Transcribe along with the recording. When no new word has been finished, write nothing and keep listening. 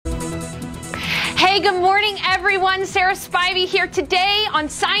Hey, good morning, everyone. Sarah Spivey here today on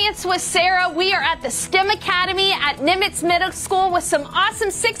Science with Sarah. We are at the STEM Academy at Nimitz Middle School with some awesome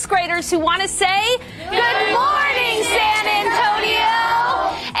sixth graders who want to say good morning, San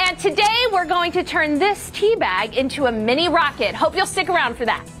Antonio. And today we're going to turn this tea bag into a mini rocket. Hope you'll stick around for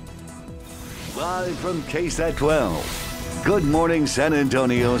that. Live from KSAT 12. Good Morning San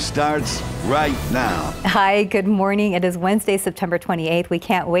Antonio starts right now. Hi, good morning. It is Wednesday, September 28th. We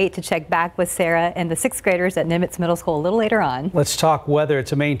can't wait to check back with Sarah and the sixth graders at Nimitz Middle School a little later on. Let's talk weather.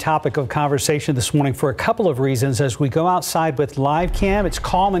 It's a main topic of conversation this morning for a couple of reasons. As we go outside with live cam, it's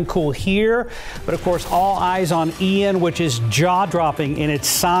calm and cool here, but of course all eyes on Ian, which is jaw-dropping in its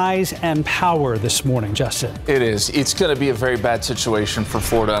size and power this morning. Justin. It is. It's going to be a very bad situation for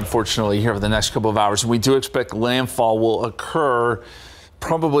Florida, unfortunately, here over the next couple of hours. We do expect landfall will occur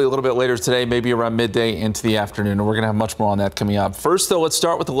probably a little bit later today, maybe around midday into the afternoon, and we're going to have much more on that coming up. First, though, let's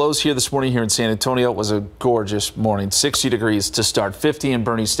start with the lows here this morning here in San Antonio. It was a gorgeous morning. 60 degrees to start, 50 in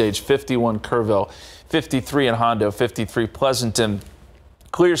Bernie Stage, 51 Kerrville, 53 in Hondo, 53 Pleasanton.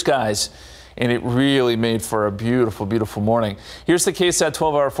 Clear skies, and it really made for a beautiful, beautiful morning. Here's the KSAT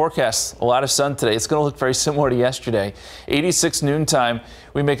 12-hour forecast. A lot of sun today. It's going to look very similar to yesterday. 86 noontime.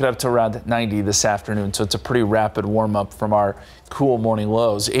 We make it up to around 90 this afternoon, so it's a pretty rapid warm-up from our cool morning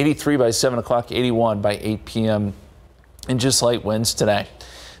lows. 83 by 7 o'clock, 81 by 8 p.m., and just light winds today.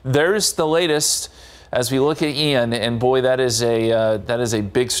 There's the latest as we look at Ian, and boy, that is a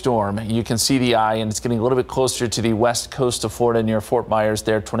big storm. You can see the eye, and it's getting a little bit closer to the west coast of Florida near Fort Myers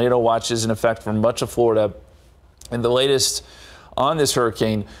there. Tornado watch is in effect for much of Florida. And the latest on this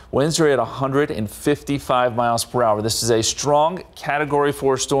hurricane, winds are at 155 miles per hour. This is a strong Category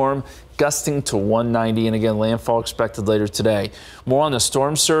 4 storm, gusting to 190, and again, landfall expected later today. More on the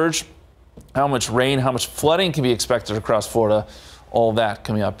storm surge, how much rain, how much flooding can be expected across Florida, all that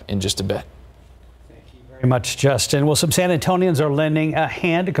coming up in just a bit. Very much, Justin. Well, some San Antonians are lending a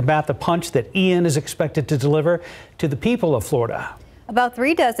hand to combat the punch that Ian is expected to deliver to the people of Florida. About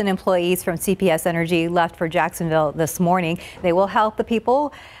 36 employees from CPS Energy left for Jacksonville this morning. They will help the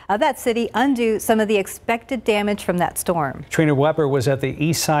people of that city undo some of the expected damage from that storm. Trina Weber was at the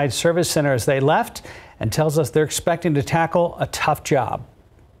East Side Service Center as they left and tells us they're expecting to tackle a tough job.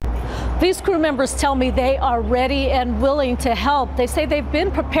 These crew members tell me they are ready and willing to help. They say they've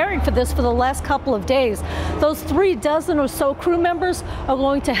been preparing for this for the last couple of days. Those 36 or so crew members are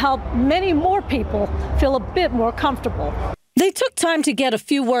going to help many more people feel a bit more comfortable. They took time to get a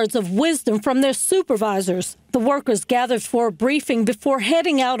few words of wisdom from their supervisors. The workers gathered for a briefing before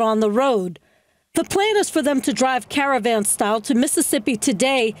heading out on the road. The plan is for them to drive caravan style to Mississippi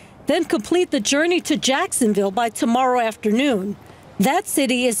today, then complete the journey to Jacksonville by tomorrow afternoon. That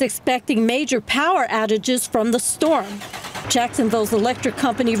city is expecting major power outages from the storm. Jacksonville's electric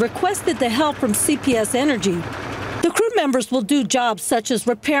company requested the help from CPS Energy. The crew members will do jobs such as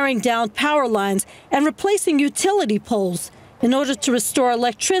repairing downed power lines and replacing utility poles in order to restore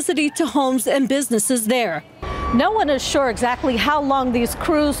electricity to homes and businesses there. No one is sure exactly how long these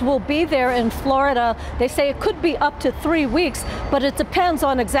crews will be there in Florida. They say it could be up to 3 weeks, but it depends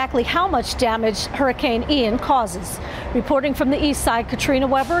on exactly how much damage Hurricane Ian causes. Reporting from the east side, Katrina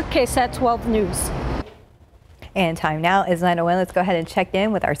Weber, KSAT 12 News. And time now is 9:01. Let's go ahead and check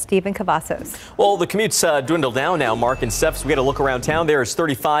in with our Stephen Cavazos. Well, the commute's dwindled down now, Mark and Steph. So we got to look around town. There is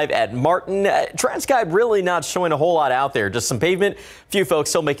 35 at Martin. Transguide really not showing a whole lot out there. Just some pavement. A few folks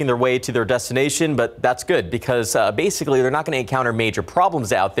still making their way to their destination, but that's good because basically they're not going to encounter major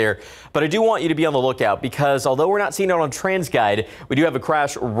problems out there. But I do want you to be on the lookout because although we're not seeing it on Transguide, we do have a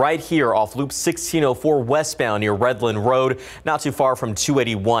crash right here off Loop 1604 westbound near Redland Road, not too far from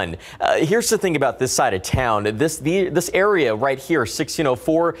 281. Here's the thing about this side of town. This area right here,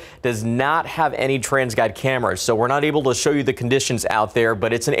 1604, does not have any Transguide cameras, so we're not able to show you the conditions out there,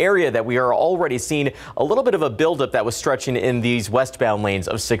 but it's an area that we are already seeing a little bit of a buildup that was stretching in these westbound lanes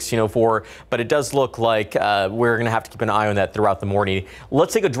of 1604, but it does look like we're going to have to keep an eye on that throughout the morning.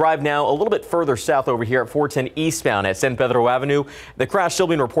 Let's take a drive now a little bit further south over here at 410 eastbound at San Pedro Avenue. The crash still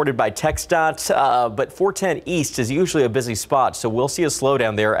being reported by TxDOT, but 410 east is usually a busy spot, so we'll see a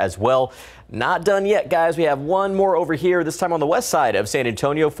slowdown there as well. Not done yet, guys. We have one more over here, this time on the west side of San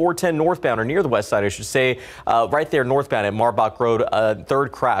Antonio, 410 northbound, or near the west side, I should say, right there northbound at Marbach Road.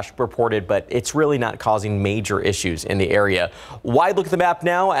 Third crash reported, but it's really not causing major issues in the area. Wide look at the map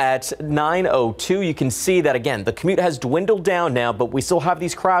now at 9:02. You can see that, again, the commute has dwindled down now, but we still have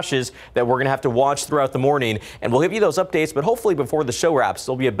these crashes that we're going to have to watch throughout the morning, and we'll give you those updates, but hopefully before the show wraps,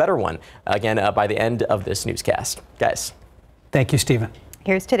 there'll be a better one, again, by the end of this newscast. Guys. Thank you, Stephen.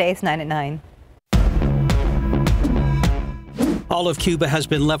 Here's today's 9 at 9. All of Cuba has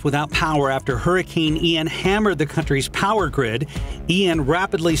been left without power after Hurricane Ian hammered the country's power grid. Ian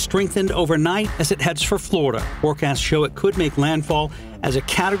rapidly strengthened overnight as it heads for Florida. Forecasts show it could make landfall as a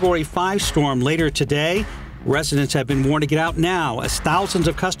Category 5 storm later today. Residents have been warned to get out now as thousands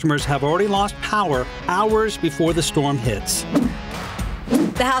of customers have already lost power hours before the storm hits.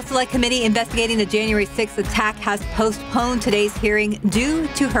 The House Select Committee investigating the January 6th attack has postponed today's hearing due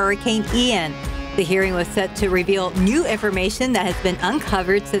to Hurricane Ian. The hearing was set to reveal new information that has been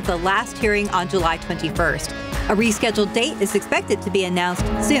uncovered since the last hearing on July 21st. A rescheduled date is expected to be announced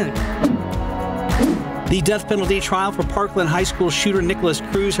soon. The death penalty trial for Parkland High School shooter Nicholas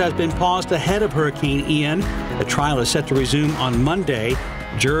Cruz has been paused ahead of Hurricane Ian. The trial is set to resume on Monday.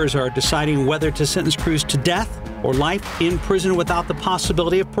 Jurors are deciding whether to sentence Cruz to death or life in prison without the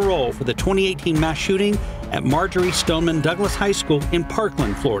possibility of parole for the 2018 mass shooting at Marjorie Stoneman Douglas High School in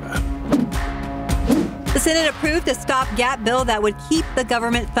Parkland, Florida. The Senate approved a stopgap bill that would keep the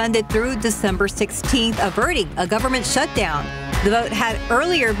government funded through December 16th, averting a government shutdown. The vote had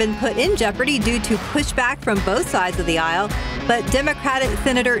earlier been put in jeopardy due to pushback from both sides of the aisle, but Democratic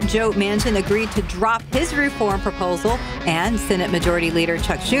Senator Joe Manchin agreed to drop his reform proposal, and Senate Majority Leader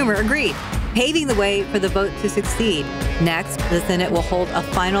Chuck Schumer agreed, paving the way for the vote to succeed. Next, the Senate will hold a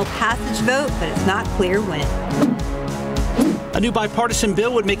final passage vote, but it's not clear when. A new bipartisan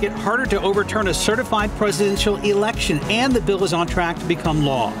bill would make it harder to overturn a certified presidential election, and the bill is on track to become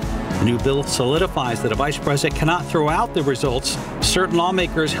law. The new bill solidifies that a vice president cannot throw out the results certain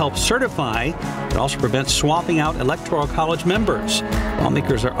lawmakers help certify. It also prevents swapping out electoral college members.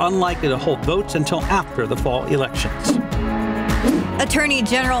 Lawmakers are unlikely to hold votes until after the fall elections. Attorney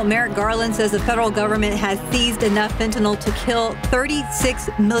General Merrick Garland says the federal government has seized enough fentanyl to kill 36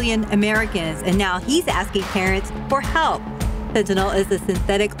 million Americans, and now he's asking parents for help. Fentanyl is a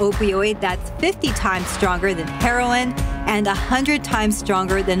synthetic opioid that's 50 times stronger than heroin and 100 times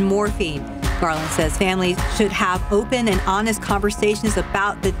stronger than morphine. Garland says families should have open and honest conversations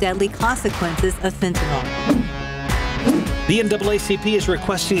about the deadly consequences of fentanyl. The NAACP is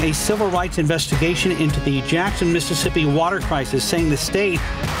requesting a civil rights investigation into the Jackson, Mississippi water crisis, saying the state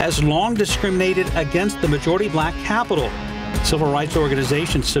has long discriminated against the majority black capital. Civil rights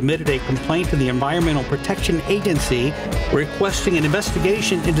organizations submitted a complaint to the Environmental Protection Agency requesting an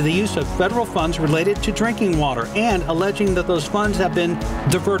investigation into the use of federal funds related to drinking water and alleging that those funds have been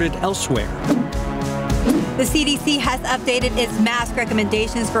diverted elsewhere. The CDC has updated its mask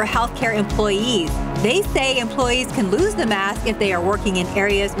recommendations for healthcare employees. They say employees can lose the mask if they are working in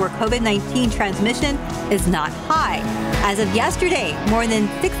areas where COVID-19 transmission is not high. As of yesterday, more than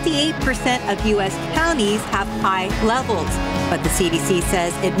 68% of U.S. counties have high levels. But the CDC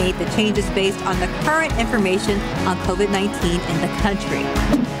says it made the changes based on the current information on COVID-19 in the country.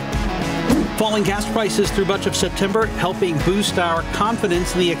 Falling gas prices through much of September helping boost our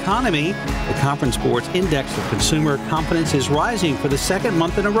confidence in the economy. The Conference Board's index of consumer confidence is rising for the second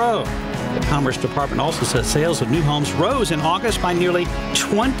month in a row. The Commerce Department also says sales of new homes rose in August by nearly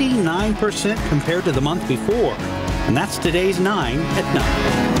 29% compared to the month before. And that's today's 9 at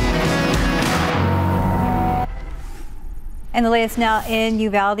 9. And the latest now in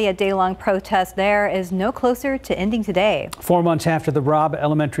Uvalde, a day-long protest there is no closer to ending today. 4 months after the Robb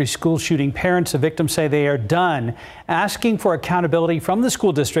Elementary School shooting, parents of victims say they are done asking for accountability from the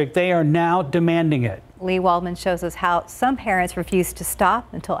school district. They are now demanding it. Lee Waldman shows us how some parents refuse to stop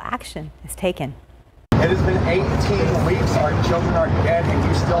until action is taken. It has been 18 weeks. Our children are dead, and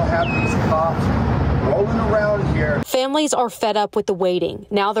you still have these cops rolling around here. Families are fed up with the waiting.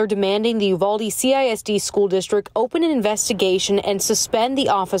 Now they're demanding the Uvalde CISD School District open an investigation and suspend the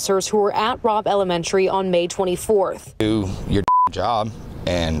officers who were at Robb Elementary on May 24th. Do your job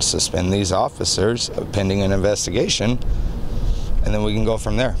and suspend these officers pending an investigation, and then we can go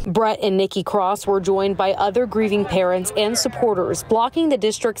from there. Brett and Nikki Cross were joined by other grieving parents and supporters blocking the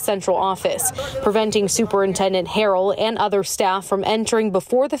district's central office, preventing Superintendent Harrell and other staff from entering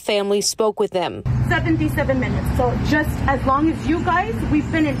before the family spoke with them. 77 minutes. So just as long as you guys,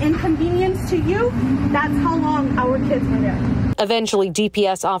 we've been an inconvenience to you, that's how long our kids were there. Eventually,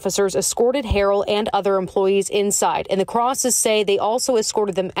 DPS officers escorted Harrell and other employees inside, and the Crosses say they also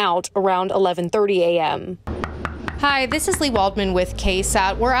escorted them out around 11:30 a.m. Hi, this is Lee Waldman with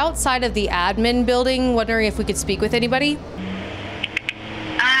KSAT. We're outside of the admin building, wondering if we could speak with anybody.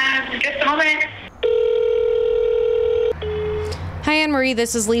 Just a moment. Hi, Anne-Marie.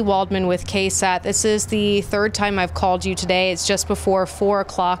 This is Lee Waldman with KSAT. This is the third time I've called you today. It's just before 4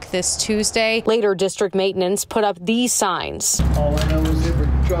 o'clock this Tuesday. Later, district maintenance put up these signs. All I know is they were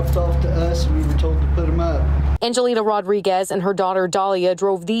dropped off to us and we were told to put them up. Angelina Rodriguez and her daughter Dahlia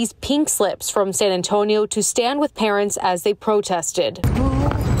drove these pink slips from San Antonio to stand with parents as they protested.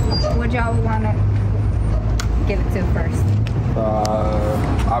 Who would y'all want to give it to first?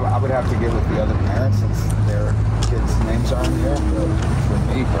 I would have to get with the other parents since their kids' names are in here. But for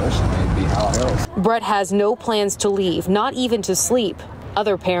me personally, it'd be Hal Harrell's. Brett has no plans to leave, not even to sleep.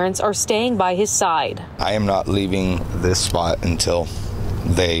 Other parents are staying by his side. I am not leaving this spot until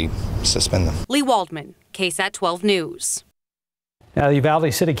they suspend them. Lee Waldman, KSAT 12 News. Now, the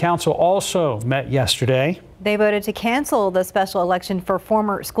Uvalde City Council also met yesterday. They voted to cancel the special election for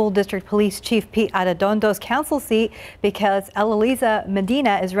former School District Police Chief Pete Arredondo's council seat because Eloisa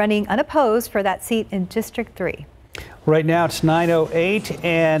Medina is running unopposed for that seat in District 3. Right now it's 9:08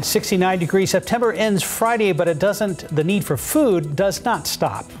 and 69 degrees. September ends Friday, but the need for food does not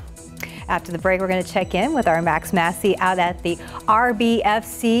stop. After the break, we're going to check in with our Max Massey out at the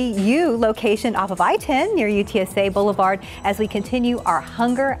RBFCU location off of I-10 near UTSA Boulevard as we continue our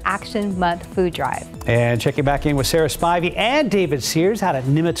Hunger Action Month food drive. And checking back in with Sarah Spivey and David Sears out at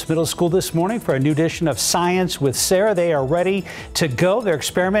Nimitz Middle School this morning for a new edition of Science with Sarah. They are ready to go. Their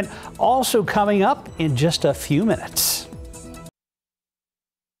experiment also coming up in just a few minutes.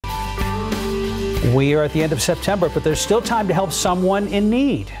 We are at the end of September, but there's still time to help someone in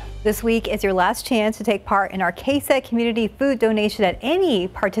need. This week is your last chance to take part in our KSAT community food donation at any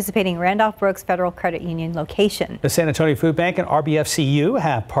participating Randolph Brooks Federal Credit Union location. The San Antonio Food Bank and RBFCU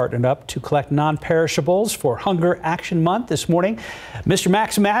have partnered up to collect non-perishables for Hunger Action Month this morning. Mr.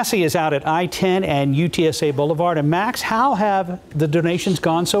 Max Massey is out at I-10 and UTSA Boulevard. And Max, how have the donations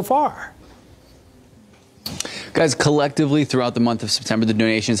gone so far? Guys, collectively throughout the month of September, the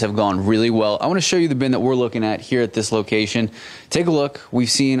donations have gone really well. I want to show you the bin that we're looking at here at this location. Take a look.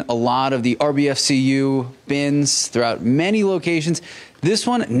 We've seen a lot of the RBFCU bins throughout many locations. This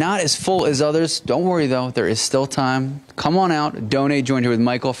one, not as full as others. Don't worry, though. There is still time. Come on out, donate. Joined here with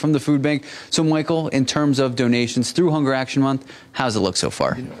Michael from the food bank. So, Michael, in terms of donations through Hunger Action Month, how's it look so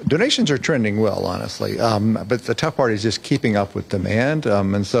far? Donations are trending well, honestly. But the tough part is just keeping up with demand.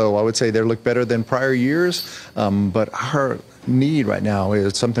 And so I would say they look better than prior years. But our need right now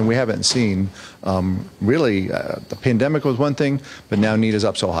is something we haven't seen. Really, the pandemic was one thing, but now need is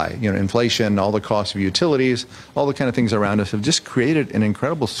up so high. You know, inflation, all the costs of utilities, all the kind of things around us have just created an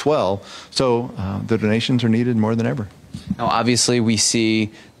incredible swell. So the donations are needed more than ever. Now, obviously, we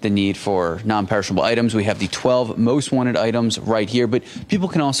see the need for non-perishable items. We have the 12 most wanted items right here, but people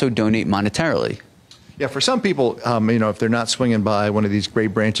can also donate monetarily. Yeah, for some people, you know, if they're not swinging by one of these great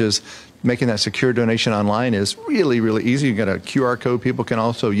branches, making that secure donation online is really, really easy. You've got a QR code people can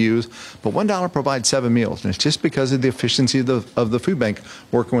also use, but $1 provides 7 meals, and it's just because of the efficiency of the food bank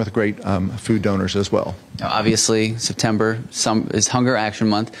working with great food donors as well. Now, obviously, September is Hunger Action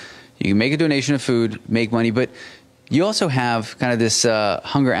Month. You can make a donation of food, make money, but you also have kind of this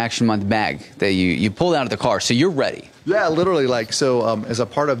Hunger Action Month bag that you pulled out of the car, so you're ready. Yeah, literally, as a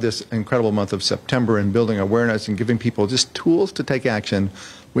part of this incredible month of September and building awareness and giving people just tools to take action,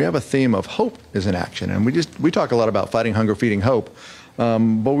 we have a theme of hope is in action. And we talk a lot about fighting hunger, feeding hope. But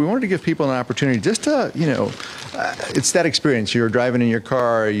we wanted to give people an opportunity just to, you know, it's that experience. You're driving in your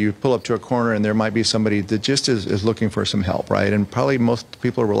car, you pull up to a corner, and there might be somebody that just is looking for some help, right? And probably most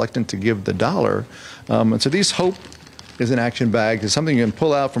people are reluctant to give the dollar. And so these hope is an action bag. It's something you can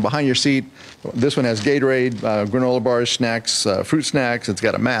pull out from behind your seat. This one has Gatorade, granola bars, snacks, fruit snacks. It's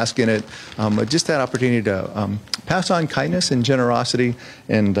got a mask in it. But just that opportunity to pass on kindness and generosity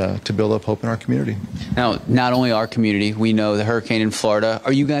and to build up hope in our community. Now, not only our community, we know the hurricane in Florida.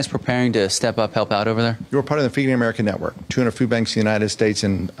 Are you guys preparing to step up, help out over there? We're part of the Feeding America Network, 200 food banks in the United States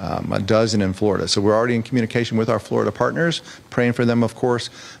and a dozen in Florida. So we're already in communication with our Florida partners, praying for them, of course,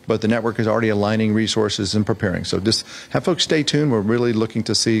 but the network is already aligning resources and preparing. So just have folks stay tuned. We're really looking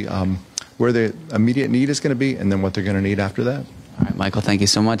to see where the immediate need is going to be and then what they're going to need after that. All right, Michael, thank you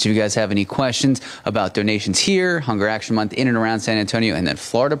so much. If you guys have any questions about donations here, Hunger Action Month in and around San Antonio, and then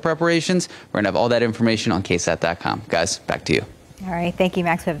Florida preparations, we're going to have all that information on KSAT.com. Guys, back to you. All right. Thank you,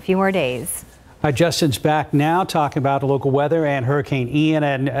 Max. We have a few more days. Justin's back now talking about local weather and Hurricane Ian.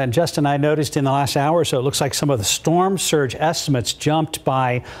 And Justin, I noticed in the last hour or so, it looks like some of the storm surge estimates jumped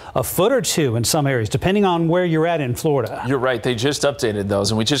by a foot or two in some areas, depending on where you're at in Florida. You're right. They just updated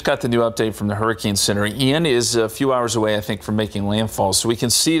those, and we just got the new update from the Hurricane Center. Ian is a few hours away, I think, from making landfall. So we can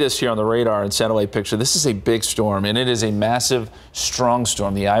see this here on the radar and satellite picture. This is a big storm, and it is a massive, strong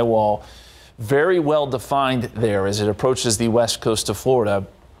storm. The eye wall very well defined there as it approaches the west coast of Florida.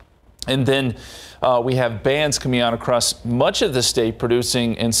 And then we have bands coming out across much of the state,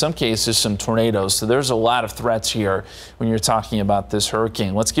 producing, in some cases, some tornadoes. So there's a lot of threats here when you're talking about this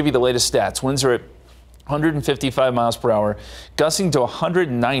hurricane. Let's give you the latest stats. Winds are at 155 miles per hour, gusting to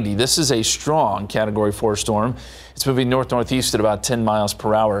 190. This is a strong Category 4 storm. It's moving north-northeast at about 10 miles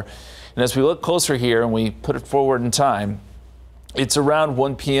per hour. And as we look closer here and we put it forward in time, it's around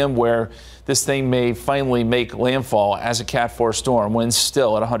 1 p.m. where this thing may finally make landfall as a Cat 4 storm. Winds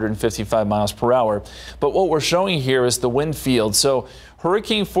still at 155 miles per hour. But what we're showing here is the wind field. So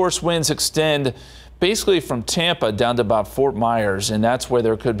hurricane force winds extend basically from Tampa down to about Fort Myers, and that's where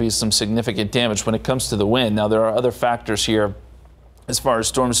there could be some significant damage when it comes to the wind. Now, there are other factors here as far as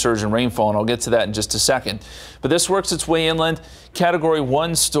storm surge and rainfall, and I'll get to that in just a second. But this works its way inland. Category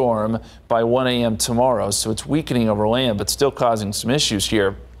 1 storm by 1 a.m. tomorrow, so it's weakening over land, but still causing some issues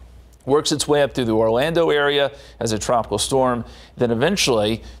here. Works its way up through the Orlando area as a tropical storm, then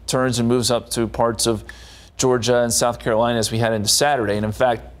eventually turns and moves up to parts of Georgia and South Carolina as we head into Saturday. And in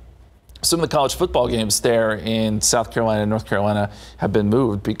fact, some of the college football games there in South Carolina and North Carolina have been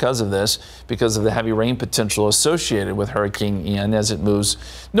moved because of this, because of the heavy rain potential associated with Hurricane Ian as it moves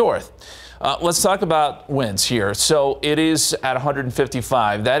north. Let's talk about winds here. So it is at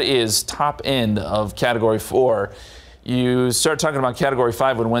 155. That is top end of Category 4. You start talking about Category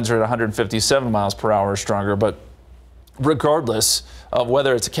 5 when winds are at 157 miles per hour or stronger. But regardless of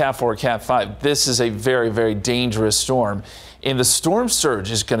whether it's a Cat 4 or Cat 5, this is a very, very dangerous storm. And the storm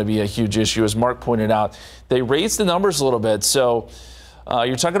surge is going to be a huge issue, as Mark pointed out. They raised the numbers a little bit. So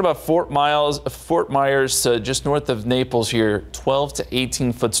you're talking about Fort Myers to just north of Naples here, 12 to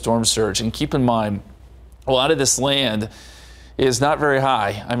 18 foot storm surge. And keep in mind, a lot of this land is not very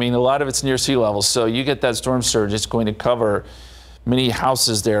high. I mean, a lot of it's near sea level. So you get that storm surge, it's going to cover many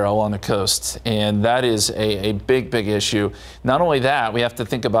houses there along the coast, and that is a big, big issue. Not only that, we have to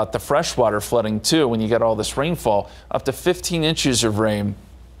think about the freshwater flooding too when you get all this rainfall, up to 15 inches of rain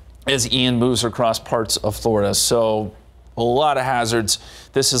as Ian moves across parts of Florida. So a lot of hazards.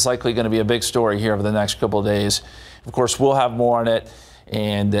 This is likely going to be a big story here over the next couple of days. Of course, we'll have more on it,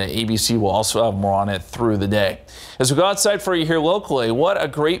 and ABC will also have more on it through the day. As we go outside for you here locally, what a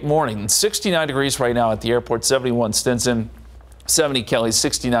great morning. 69 degrees right now at the airport, 71 Stinson. 70 Kelly,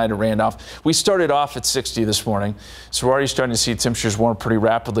 69 at Randolph. We started off at 60 this morning, so we're already starting to see temperatures warm pretty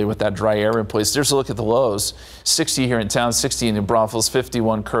rapidly with that dry air in place. There's a look at the lows. 60 here in town, 60 in New Braunfels,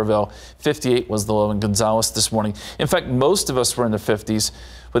 51 Kerrville, 58 was the low in Gonzales this morning. In fact, most of us were in the 50s,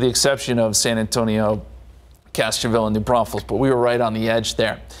 with the exception of San Antonio, Castroville, and New Braunfels, but we were right on the edge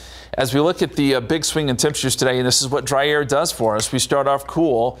there. As we look at the big swing in temperatures today, and this is what dry air does for us, we start off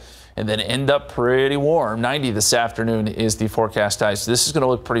cool and then end up pretty warm. 90 this afternoon is the forecast high. So this is going to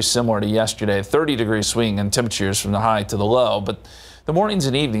look pretty similar to yesterday. 30-degree swing in temperatures from the high to the low, but the mornings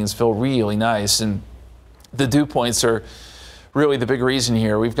and evenings feel really nice, and the dew points are really the big reason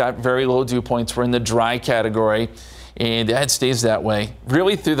here. We've got very low dew points. We're in the dry category, and it stays that way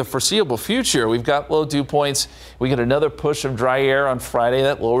really through the foreseeable future. We've got low dew points. We get another push of dry air on Friday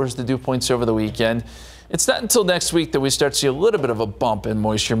that lowers the dew points over the weekend. It's not until next week that we start to see a little bit of a bump in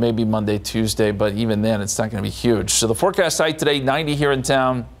moisture, maybe Monday, Tuesday, but even then it's not going to be huge. So the forecast high today, 90 here in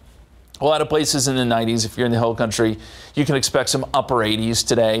town. A lot of places in the 90s. If you're in the hill country, you can expect some upper 80s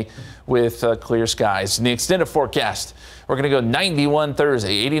today with clear skies. In the extended forecast, we're going to go 91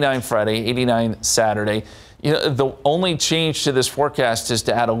 Thursday, 89 Friday, 89 Saturday. You know, the only change to this forecast is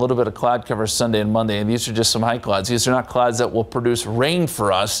to add a little bit of cloud cover Sunday and Monday, and these are just some high clouds. These are not clouds that will produce rain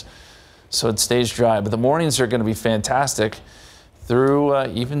for us, so it stays dry. But the mornings are going to be fantastic through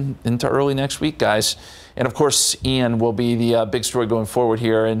even into early next week, guys. And of course, Ian will be the big story going forward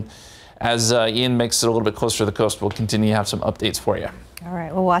here. And as Ian makes it a little bit closer to the coast, we'll continue to have some updates for you. All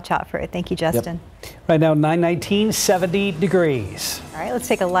right, we'll watch out for it. Thank you, Justin. Yep. Right now, 919, 70 degrees. All right, let's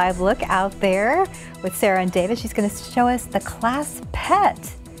take a live look out there with Sarah and David. She's going to show us the class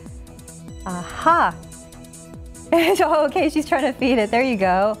pet. Aha. Oh, okay, she's trying to feed it. There you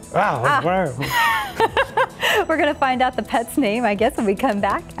go. Wow. We're going to find out the pet's name, I guess, when we come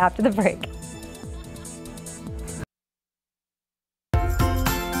back after the break.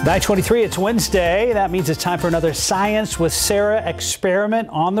 9:23, it's Wednesday. That means it's time for another Science with Sarah experiment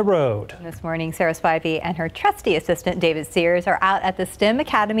on the road. This morning, Sarah Spivey and her trusty assistant, David Sears, are out at the STEM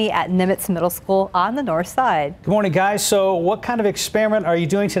Academy at Nimitz Middle School on the north side. Good morning, guys. So what kind of experiment are you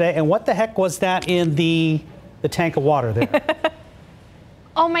doing today? And what the heck was that in the tank of water there?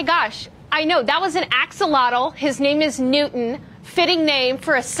 Oh my gosh, I know. That was an axolotl. His name is Newton. fitting name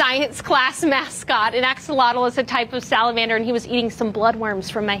for a science class mascot. An axolotl is a type of salamander, and he was eating some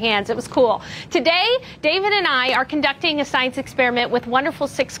bloodworms from my hands. It was cool. Today, David and I are conducting a science experiment with wonderful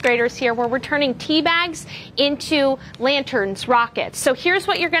 6th graders here where we're turning tea bags into lanterns, rockets. So here's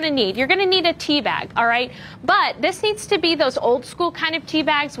what you're going to need. You're going to need a tea bag, all right? But this needs to be those old school kind of tea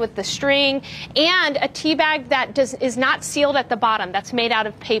bags with the string, and a tea bag that is not sealed at the bottom, that's made out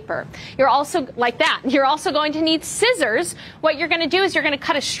of paper. You're also, like that, you're also going to need scissors. What you're going to do is you're going to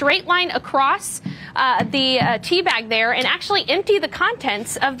cut a straight line across the tea bag there and actually empty the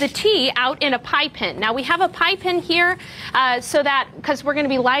contents of the tea out in a pie tin. Now we have a pie tin here so that, because we're going to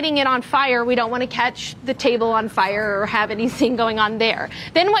be lighting it on fire, we don't want to catch the table on fire or have anything going on there.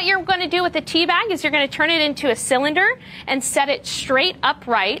 Then what you're going to do with the tea bag is you're going to turn it into a cylinder and set it straight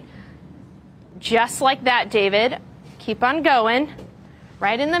upright, just like that, David. Keep on going.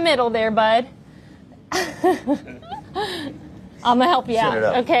 Right in the middle there, bud. I'm gonna help you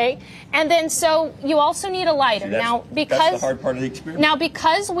out, okay? And then, so you also need a lighter. Now, because that's the hard part of the experiment. Now,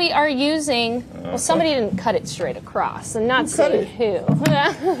 because we are using, well, somebody didn't cut it straight across. I'm not saying who.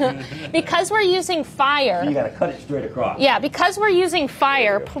 Because we're using fire. You gotta cut it straight across. Yeah, because we're using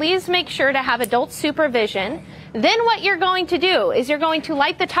fire, please make sure to have adult supervision. Then what you're going to do is you're going to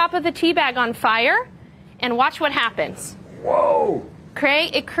light the top of the tea bag on fire, and watch what happens. Whoa!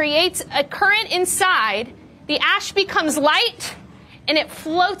 Okay, it creates a current inside. The ash becomes light, and it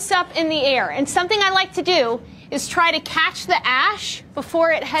floats up in the air. And something I like to do is try to catch the ash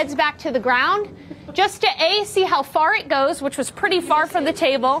before it heads back to the ground, just to A, see how far it goes, which was pretty far from the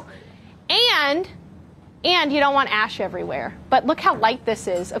table, and you don't want ash everywhere. But look how light this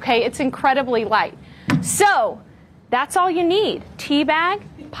is, okay? It's incredibly light. So that's all you need. Tea bag,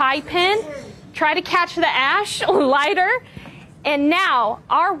 pie tin, try to catch the ash, lighter. And now,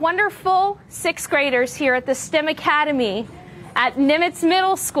 our wonderful 6th graders here at the STEM Academy at Nimitz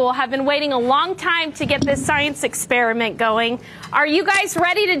Middle School have been waiting a long time to get this science experiment going. Are you guys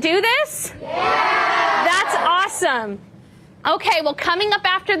ready to do this? Yeah! That's awesome. Okay, well, coming up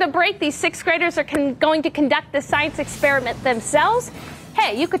after the break, these 6th graders are going to conduct the science experiment themselves.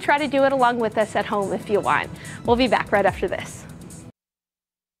 Hey, you could try to do it along with us at home if you want. We'll be back right after this.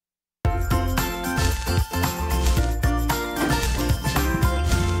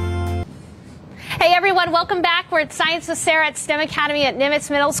 Hey everyone, welcome back. We're at Science with Sarah at STEM Academy at Nimitz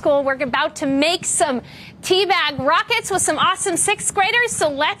Middle School. We're about to make some tea bag rockets with some awesome 6th graders. So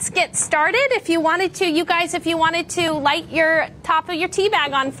let's get started. If you wanted to, you guys, if you wanted to light your top of your tea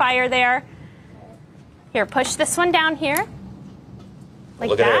bag on fire there. Here, push this one down here. Like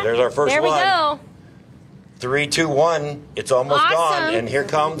Look that. at it. There's our first one. There we go. 3, 2, 1. It's almost gone. And here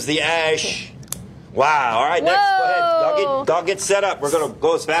comes the ash. Wow. All right, next, go ahead. Y'all get set up. We're going to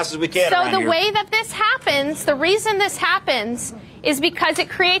go as fast as we can around So the here. way that this happens, the reason this happens is because it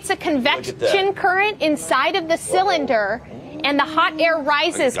creates a convection current inside of the cylinder, and the hot air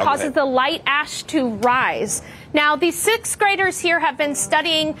rises, causes the light ash to rise. Now, these 6th graders here have been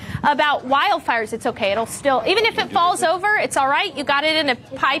studying about wildfires. It's okay. It'll still, even if it falls over, it's all right. You got it in a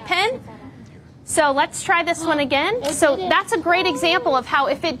pie pen. So let's try this one again. So that's a great example of how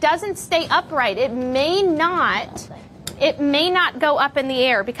if it doesn't stay upright, it may not go up in the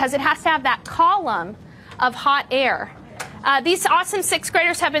air because it has to have that column of hot air. These awesome 6th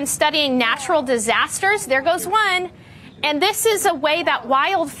graders have been studying natural disasters. There goes one. And this is a way that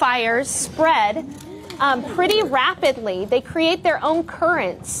wildfires spread pretty rapidly. They create their own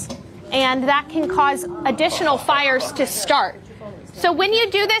currents, and that can cause additional fires to start. So when you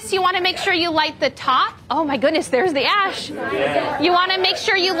do this, you want to make sure you light the top. Oh my goodness, there's the ash. You want to make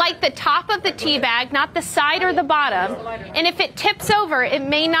sure you light the top of the tea bag, not the side or the bottom. And if it tips over, it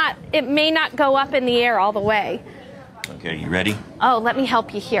may not go up in the air all the way. Okay, you ready? Oh, let me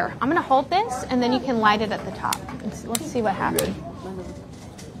help you here. I'm going to hold this, and then you can light it at the top. Let's see what happens.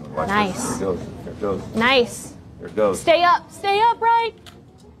 Nice. There it goes. Nice. There it goes. Stay upright.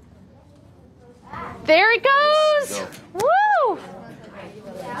 There it goes. Woo!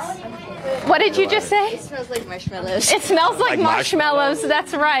 What did you just say? It smells like marshmallows. It smells like marshmallows.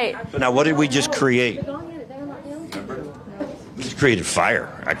 That's right. So now, what did we just create? We just created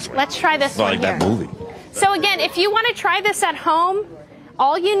fire, actually. Let's try this one like that here. movie. So again, if you want to try this at home,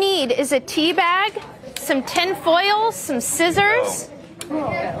 all you need is a tea bag, some tin foil, some scissors,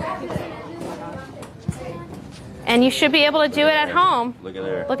 and you should be able to do it at home. Look at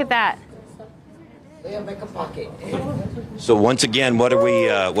there. Look at that. So once again, what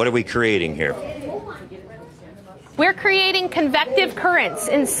are we creating here? We're creating convective currents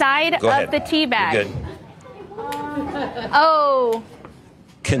inside of the tea bag. You're good. Oh.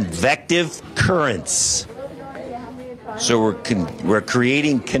 Convective currents. So we're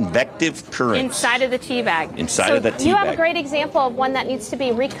creating convective currents inside of the tea bag. Inside of the tea bag. You have a great example of one that needs to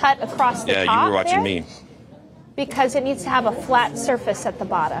be recut across the top. Yeah, you were watching there, me. because it needs to have a flat surface at the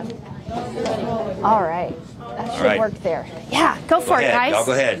bottom. All right, that should work there. Yeah, go for it, guys. Y'all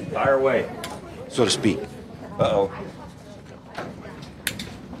go ahead, fire away, so to speak. Uh-oh.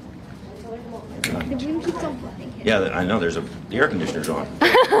 Yeah, I know. The air conditioner's on.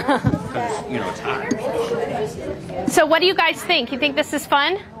 You know, it's hot. So what do you guys think? You think this is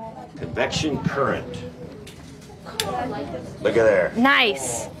fun? Convection current. Look at there.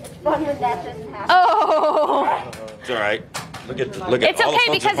 Nice. Oh. It's all right. Look at it's all the okay folks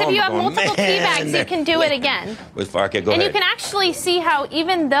because at if home you have going, multiple tea bags, you can do it again. With fire, okay, go and ahead. you can actually see how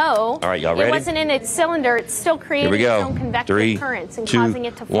even though all right, y'all it ready? wasn't in its cylinder, it's still creating its own convective currents and causing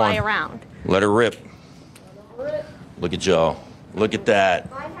it to fly around. Let her rip. Look at y'all. Look at that.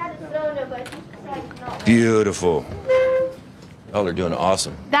 Beautiful. Oh, they're doing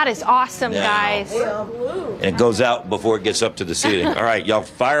awesome. That is awesome, Yeah. guys. And it goes out before it gets up to the ceiling. All right, y'all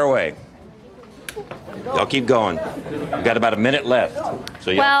fire away. Y'all keep going. We've got about a minute left.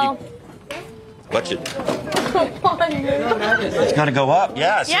 So y'all keep... Watch it. It's going to go up.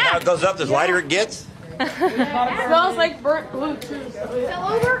 Yeah, see how it goes up, the lighter it gets? Smells like burnt glue, too.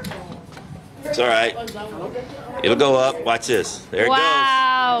 It's all right. It'll go up. Watch this. There it goes.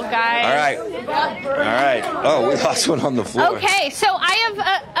 Wow, guys. All right. All right. Oh, we lost one on the floor. Okay, so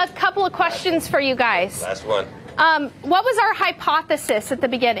I have a couple of questions for you guys. Last one. What was our hypothesis at the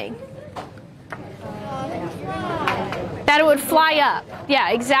beginning? That it would fly up.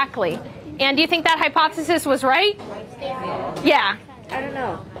 Yeah, exactly. And do you think that hypothesis was right? Yeah. I don't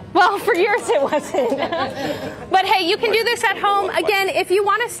know. Well, for yours it wasn't. But hey, you can do this at home. Again, if you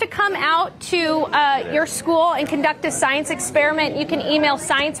want us to come out to your school and conduct a science experiment, you can email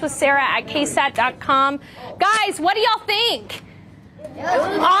sciencewithsarah@ksat.com. Guys, what do y'all think?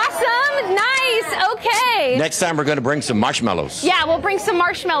 Awesome. Nice. Okay. Next time we're going to bring some marshmallows. Yeah, we'll bring some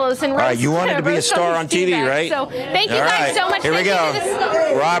marshmallows and roast. All right, you wanted to be a star on TV, right? So thank you guys so much. Here we go.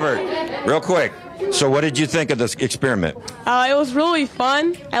 Robert, real quick. So what did you think of this experiment? It was really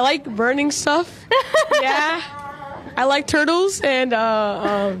fun. I like burning stuff. Yeah. I like turtles and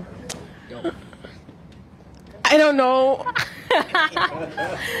I don't know.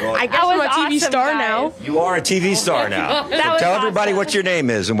 I guess I'm a TV star now. You are a TV star now. So tell everybody what your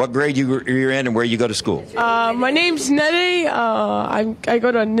name is and what grade you're in and where you go to school. My name's Nede. I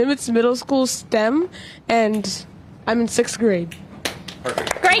go to Nimitz Middle School STEM, and I'm in 6th grade.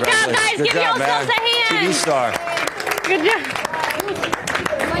 Perfect. Great job, guys. Good Give job, yourselves a hand. TV star. Good job.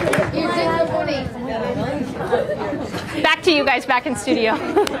 Back to you guys, back in studio.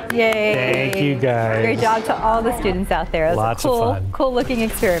 Yay. Thank you, guys. Great job to all the students out there. It was Lots a cool, of fun. cool looking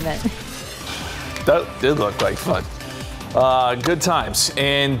experiment. That did look like fun. Good times.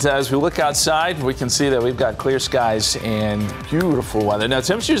 And as we look outside, we can see that we've got clear skies and beautiful weather. Now,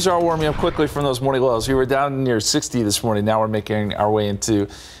 temperatures are warming up quickly from those morning lows. We were down near 60 this morning. Now we're making our way into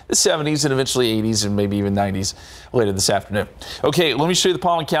the 70s and eventually 80s and maybe even 90s later this afternoon. Okay, let me show you the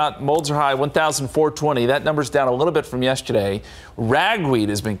pollen count. Molds are high, 1,420. That number's down a little bit from yesterday. Ragweed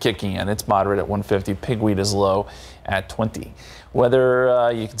has been kicking in. It's moderate at 150. Pigweed is low at 20.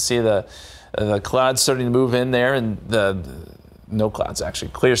 Weather, you can see the clouds starting to move in there, and no clouds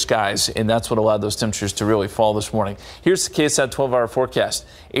actually, clear skies, and that's what allowed those temperatures to really fall this morning. Here's the KSAT 12-hour forecast.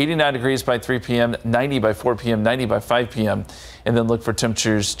 89 degrees by 3 p.m., 90 by 4 p.m., 90 by 5 p.m., and then look for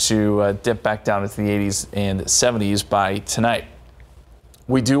temperatures to dip back down into the 80s and 70s by tonight.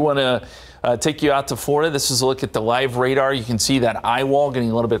 We do want to take you out to Florida. This is a look at the live radar. You can see that eye wall getting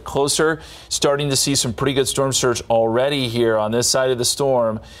a little bit closer. Starting to see some pretty good storm surge already here on this side of the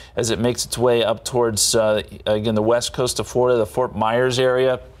storm as it makes its way up towards, again, the west coast of Florida, the Fort Myers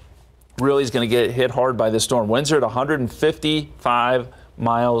area. Really is going to get hit hard by this storm. Winds are at 155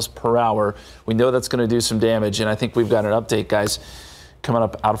 miles per hour. We know that's going to do some damage, and I think we've got an update, guys, coming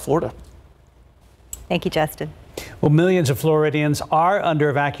up out of Florida. Thank you, Justin. Well, millions of Floridians are under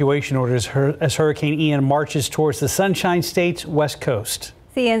evacuation orders as Hurricane Ian marches towards the Sunshine State's west coast.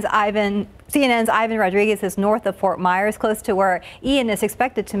 CNN's Ivan Rodriguez is north of Fort Myers, close to where Ian is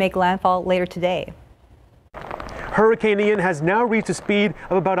expected to make landfall later today. Hurricane Ian has now reached a speed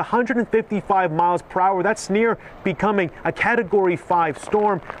of about 155 miles per hour. That's near becoming a Category 5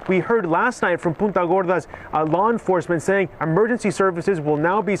 storm. We heard last night from Punta Gorda's law enforcement saying emergency services will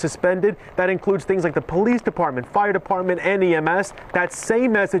now be suspended. That includes things like the police department, fire department, and EMS. That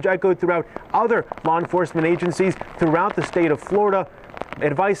same message echoed throughout other law enforcement agencies throughout the state of Florida.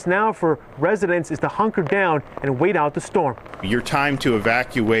 Advice now for residents is to hunker down and wait out the storm. Your time to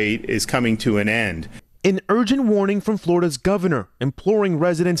evacuate is coming to an end. An urgent warning from Florida's governor, imploring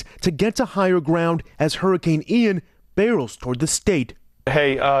residents to get to higher ground as Hurricane Ian barrels toward the state.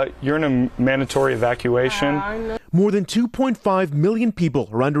 Hey, you're in a mandatory evacuation. More than 2.5 million people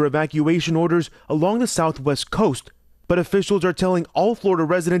are under evacuation orders along the southwest coast, but officials are telling all Florida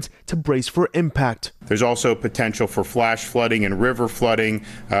residents to brace for impact. There's also potential for flash flooding and river flooding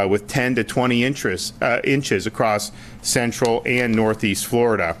with 10 to 20 inches across central and northeast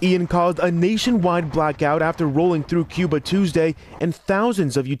Florida. Ian caused a nationwide blackout after rolling through Cuba Tuesday, and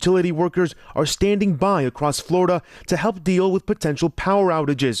thousands of utility workers are standing by across Florida to help deal with potential power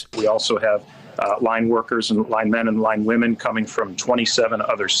outages. We also have line workers and line men and line women coming from 27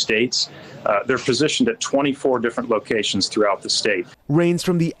 other states. They're positioned at 24 different locations throughout the state. Rains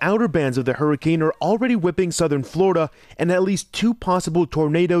from the outer bands of the hurricane are already whipping southern Florida, and at least 2 possible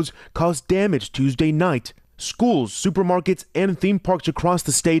tornadoes caused damage Tuesday night. Schools, supermarkets, and theme parks across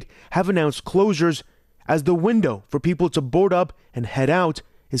the state have announced closures as the window for people to board up and head out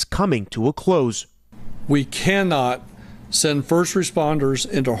is coming to a close. We cannot send first responders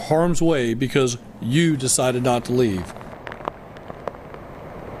into harm's way because you decided not to leave.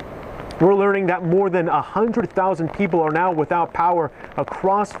 We're learning that more than 100,000 people are now without power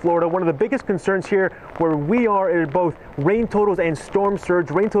across Florida. One of the biggest concerns here where we are is both rain totals and storm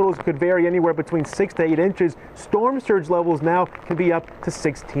surge. Rain totals could vary anywhere between 6 to 8 inches. Storm surge levels now can be up to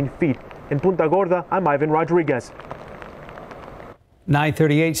 16 feet. In Punta Gorda, I'm Ivan Rodriguez.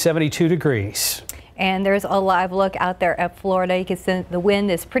 9:38, 72 degrees. And there's a live look out there at Florida. You can see the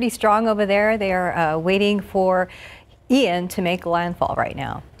wind is pretty strong over there. They are waiting for Ian to make landfall right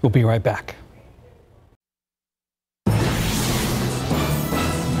now. We'll be right back.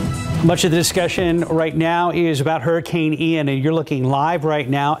 Much of the discussion right now is about Hurricane Ian, and you're looking live right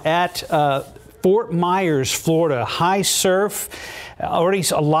now at Fort Myers, Florida. High surf, already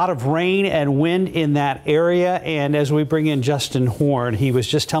a lot of rain and wind in that area. And as we bring in Justin Horn, he was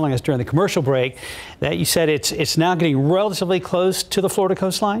just telling us during the commercial break that you said it's now getting relatively close to the Florida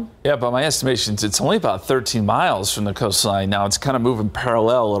coastline. Yeah, by my estimations, it's only about 13 miles from the coastline. Now it's kind of moving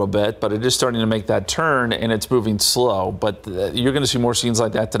parallel a little bit, but it is starting to make that turn and it's moving slow. But you're going to see more scenes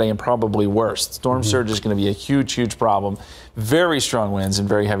like that today and probably worse. Storm surge is going to be a huge, huge problem. Very strong winds and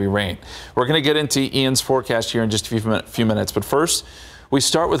very heavy rain. We're going to get into Ian's forecast here in just a few minutes. But first, we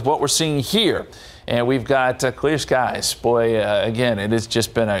start with what we're seeing here. And we've got clear skies. Boy, again, it has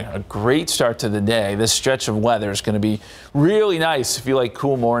just been a great start to the day. This stretch of weather is going to be really nice if you like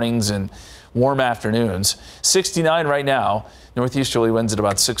cool mornings and warm afternoons. 69 right now. Northeasterly winds at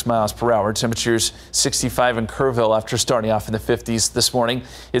about 6 miles per hour. Temperatures 65 in Kerrville after starting off in the 50s this morning.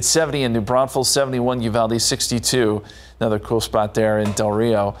 It's 70 in New Braunfels, 71 Uvalde, 62. Another cool spot there in Del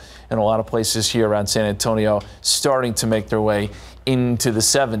Rio, and a lot of places here around San Antonio starting to make their way into the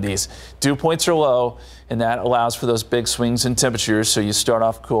 70s. Dew points are low, and that allows for those big swings in temperatures. So you start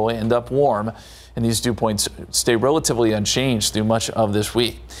off cool, end up warm, and these dew points stay relatively unchanged through much of this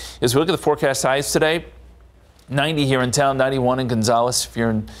week. As we look at the forecast highs today, 90 here in town, 91 in Gonzales. If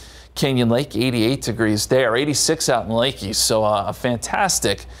you're in Canyon Lake, 88 degrees there, 86 out in Lakey. So a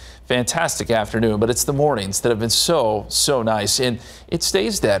fantastic afternoon, but it's the mornings that have been so nice, and it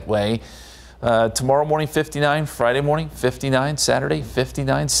stays that way. Tomorrow morning 59, Friday morning 59, Saturday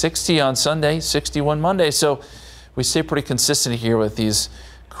 59, 60 on Sunday, 61 Monday. So we stay pretty consistent here with these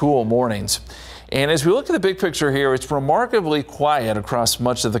cool mornings. And as we look at the big picture here, it's remarkably quiet across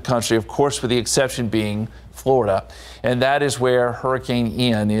much of the country, of course, with the exception being Florida. And that is where Hurricane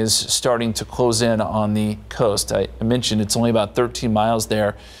Ian is starting to close in on the coast. I mentioned it's only about 13 miles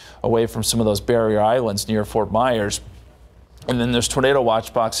there away from some of those barrier islands near Fort Myers. And then there's tornado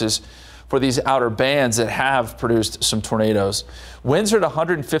watch boxes for these outer bands that have produced some tornadoes. Winds are at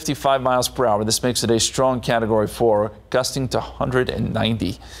 155 miles per hour. This makes it a strong Category 4, gusting to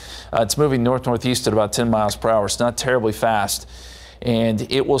 190. It's moving north-northeast at about 10 miles per hour. It's not terribly fast.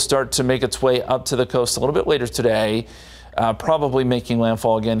 And it will start to make its way up to the coast a little bit later today, probably making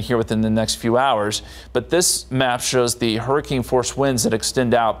landfall again here within the next few hours. But this map shows the hurricane force winds that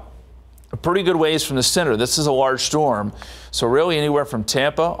extend out a pretty good ways from the center. This is a large storm. So really anywhere from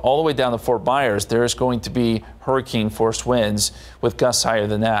Tampa all the way down to Fort Myers, there's going to be hurricane force winds with gusts higher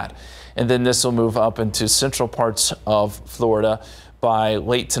than that. And then this will move up into central parts of Florida by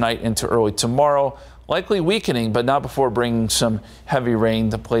late tonight into early tomorrow, likely weakening, but not before bringing some heavy rain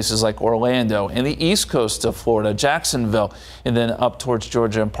to places like Orlando and the east coast of Florida, Jacksonville, and then up towards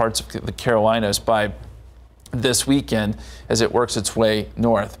Georgia and parts of the Carolinas by this weekend as it works its way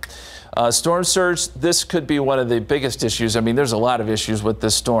north. Storm surge, this could be one of the biggest issues. I mean, there's a lot of issues with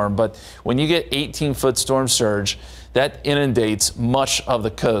this storm, but when you get 18-foot storm surge, that inundates much of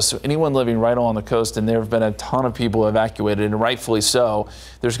the coast. So anyone living right along the coast, and there have been a ton of people evacuated, and rightfully so,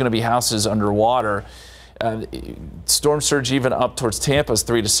 there's going to be houses underwater. Storm surge even up towards Tampa is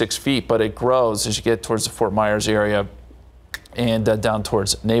 3 to 6 feet, but it grows as you get towards the Fort Myers area and down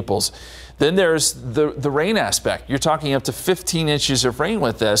towards Naples. Then there's the rain aspect. You're talking up to 15 inches of rain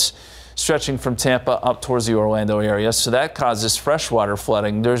with this, stretching from Tampa up towards the Orlando area. So that causes freshwater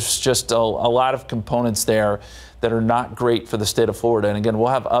flooding. There's just a lot of components there that are not great for the state of Florida. And again, we'll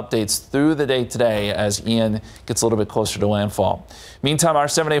have updates through the day today as Ian gets a little bit closer to landfall. Meantime, our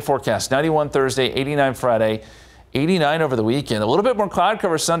 7-day forecast, 91 Thursday, 89 Friday, 89 over the weekend. A little bit more cloud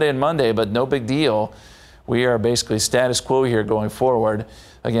cover Sunday and Monday, but no big deal. We are basically status quo here going forward,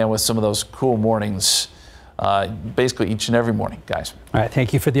 again, with some of those cool mornings, basically each and every morning, guys. All right,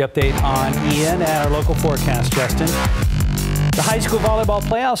 thank you for the update on Ian and our local forecast, Justin. The high school volleyball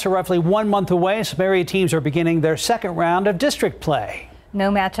playoffs are roughly 1 month away. Some area teams are beginning their second round of district play.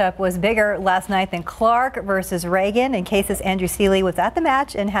 No matchup was bigger last night than Clark versus Reagan, and KSAT's Andrew Seeley was at the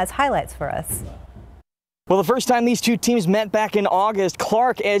match and has highlights for us. Well, the first time these two teams met back in August,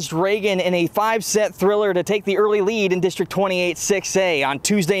 Clark edged Reagan in a 5-set thriller to take the early lead in District 28 6A. On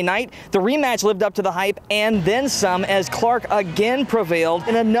Tuesday night, the rematch lived up to the hype and then some as Clark again prevailed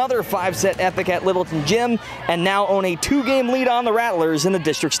in another 5-set epic at Littleton Gym and now own a 2-game lead on the Rattlers in the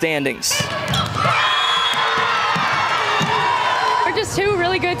district standings. We're just two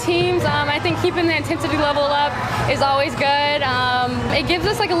really good teams. I think keeping the intensity level up is always good. It gives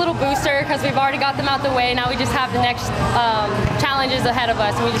us like a little booster because we've already got them out the way. Now we just have the next challenges ahead of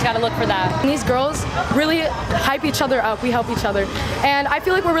us, and we just got to look for that. And these girls really hype each other up. We help each other. And I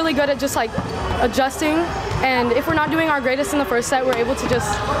feel like we're really good at just like adjusting. And if we're not doing our greatest in the first set, we're able to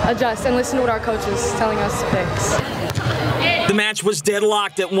just adjust and listen to what our coach is telling us to fix. The match was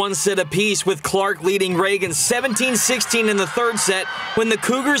deadlocked at 1 set apiece, with Clark leading Reagan 17-16 in the third set when the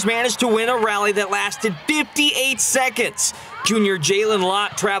Cougars managed to win a rally that lasted 58 seconds. Junior Jalen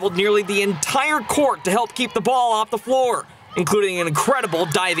Lott traveled nearly the entire court to help keep the ball off the floor, including an incredible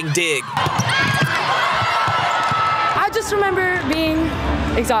diving dig. I just remember being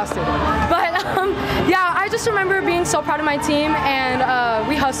exhausted. But yeah, I just remember being so proud of my team, and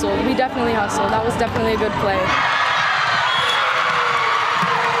we hustled. We definitely hustled. That was definitely a good play.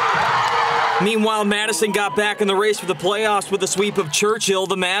 Meanwhile, Madison got back in the race for the playoffs with a sweep of Churchill.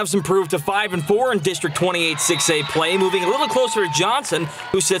 The Mavs improved to 5-4 in District 28 6A play, moving a little closer to Johnson,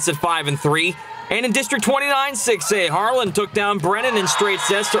 who sits at 5-3. And in District 29 6A, Harlan took down Brennan in straight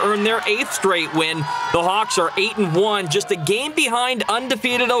sets to earn their 8th straight win. The Hawks are 8-1, just a game behind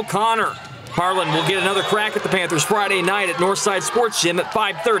undefeated O'Connor. Harlan will get another crack at the Panthers Friday night at Northside Sports Gym at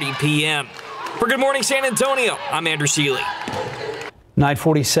 5:30 p.m. For Good Morning San Antonio, I'm Andrew Seeley.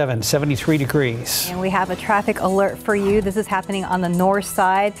 9:47, 73 degrees. And we have a traffic alert for you. This is happening on the north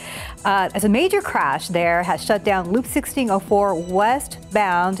side. As a major crash there has shut down Loop 1604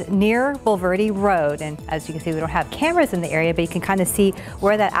 westbound near Bulverde Road. And as you can see, we don't have cameras in the area, but you can kind of see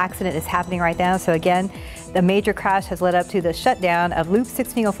where that accident is happening right now. So again, the major crash has led up to the shutdown of Loop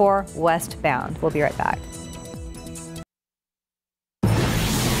 1604 westbound. We'll be right back.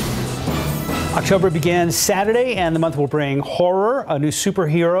 October begins Saturday, and the month will bring horror, a new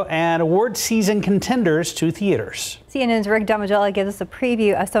superhero, and award season contenders to theaters. CNN's Rick Damagella gives us a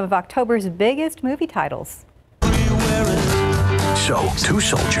preview of some of October's biggest movie titles. So, two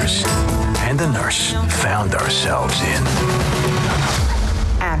soldiers and a nurse found ourselves in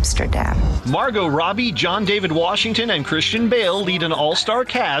Amsterdam. Margot Robbie, John David Washington, and Christian Bale lead an all-star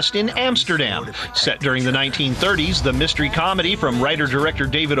cast in Amsterdam. Set during the 1930s, the mystery comedy from writer-director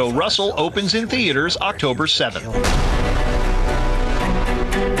David O. Russell opens in theaters October 7th.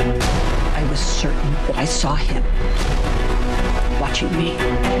 I was certain that I saw him watching me.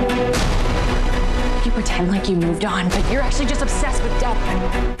 You pretend like you moved on, but you're actually just obsessed with death.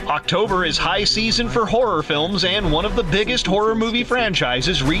 October is high season for horror films, and one of the biggest horror movie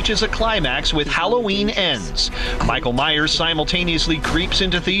franchises reaches a climax with Halloween Ends. Michael Myers simultaneously creeps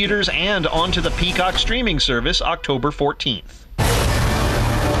into theaters and onto the Peacock streaming service October 14th.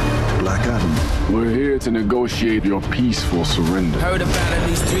 Black Adam. We're here to negotiate your peaceful surrender. Heard about at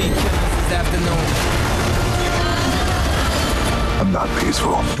least 3 killings this afternoon. I'm not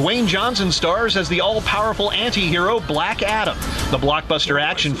peaceful. Dwayne Johnson stars as the all-powerful anti-hero Black Adam. The blockbuster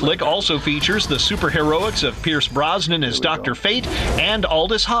action flick also features the superheroics of Pierce Brosnan as Dr. Fate and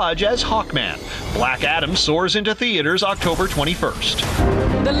Aldous Hodge as Hawkman. Black Adam soars into theaters October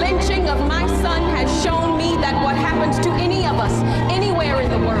 21st. The lynching of my son has shown me that what happens to any of us, anywhere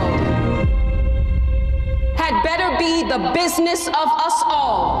in the world, had better be the business of us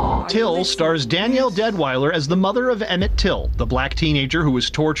all. Till stars Danielle Deadweiler as the mother of Emmett Till, the black teenager who was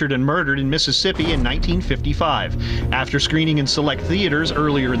tortured and murdered in Mississippi in 1955. After screening in select theaters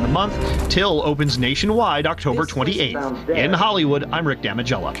earlier in the month, Till opens nationwide October 28th. In Hollywood, I'm Rick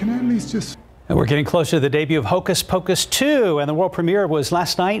Damigella. Can I at least just... And we're getting closer to the debut of Hocus Pocus 2, and the world premiere was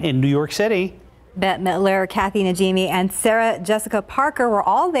last night in New York City. Bette Midler, Kathy Najimy, and Sarah Jessica Parker were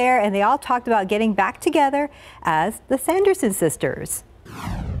all there, and they all talked about getting back together as the Sanderson sisters.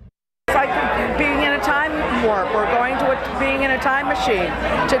 It's like being in a time warp or going to being in a time machine,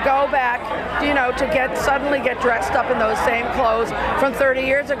 to go back, you know, to suddenly get dressed up in those same clothes from 30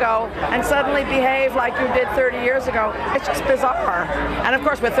 years ago and suddenly behave like you did 30 years ago. It's just bizarre. And of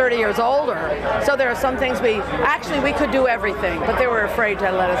course, we're 30 years older, so there are some things we could do everything, but they were afraid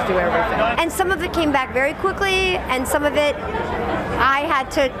to let us do everything. And some of it came back very quickly, and some of it I had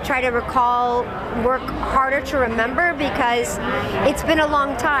to try to recall, work harder to remember, because it's been a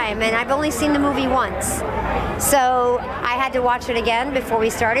long time and I've only seen the movie once. So I had to watch it again before we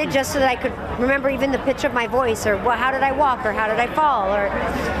started, just so that I could remember even the pitch of my voice, or how did I walk, or how did I fall, or,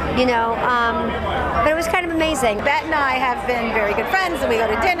 you know, but it was kind of amazing. Bette and I have been very good friends, and we go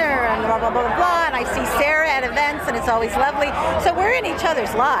to dinner and blah, blah, blah, blah, blah, and I see Sarah at events, and it's always lovely. So we're in each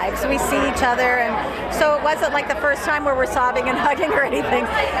other's lives. We see each other, and so it wasn't like the first time where we're sobbing and hugging or anything,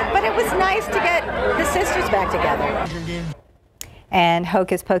 but it was nice to get the sisters back together. And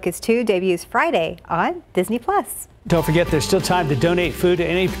Hocus Pocus 2 debuts Friday on Disney+. Don't forget, there's still time to donate food to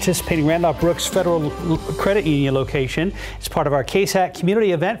any participating Randolph Brooks Federal Credit Union location. It's part of our KSAT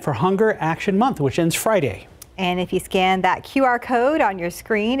community event for Hunger Action Month, which ends Friday. And if you scan that QR code on your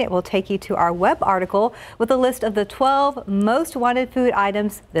screen, it will take you to our web article with a list of the 12 most wanted food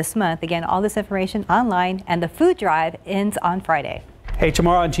items this month. Again, all this information online, and the food drive ends on Friday. Hey,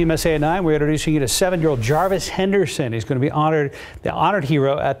 tomorrow on GMSA at 9, we're introducing you to 7-year-old Jarvis Henderson. He's going to be honored, the honored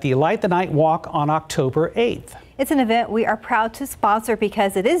hero, at the Light the Night Walk on October 8th. It's an event we are proud to sponsor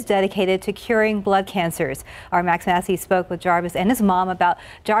because it is dedicated to curing blood cancers. Our Max Massey spoke with Jarvis and his mom about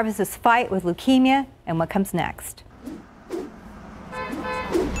Jarvis's fight with leukemia and what comes next.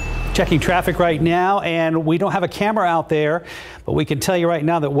 Checking traffic right now, and we don't have a camera out there, but we can tell you right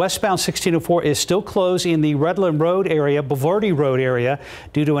now that westbound 1604 is still closed in the Redland Road area, Boulevardy Road area,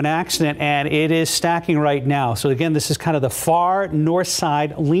 due to an accident, and it is stacking right now. So again, this is kind of the far north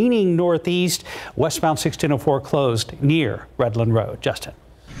side, leaning northeast. Westbound 1604 closed near Redland Road. Justin.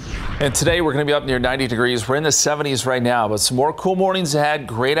 And today we're going to be up near 90 degrees. We're in the 70s right now, but some more cool mornings ahead,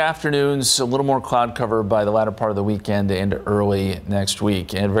 great afternoons, a little more cloud cover by the latter part of the weekend and early next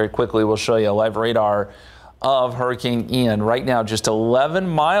week. And very quickly, we'll show you a live radar of Hurricane Ian. Right now, just 11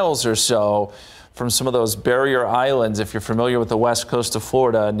 miles or so from some of those barrier islands. If you're familiar with the west coast of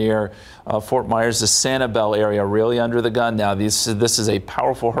Florida near Fort Myers, the Sanibel area, really under the gun now. This is a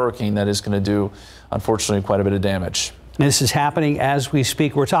powerful hurricane that is going to do, unfortunately, quite a bit of damage. This is happening as we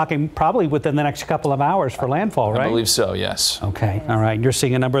speak. We're talking probably within the next couple of hours for landfall, right? I believe so, yes. Okay. All right. You're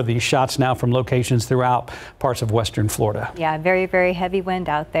seeing a number of these shots now from locations throughout parts of western Florida. Yeah, very, very heavy wind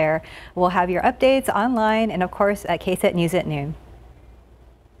out there. We'll have your updates online and, of course, at KSAT News at noon.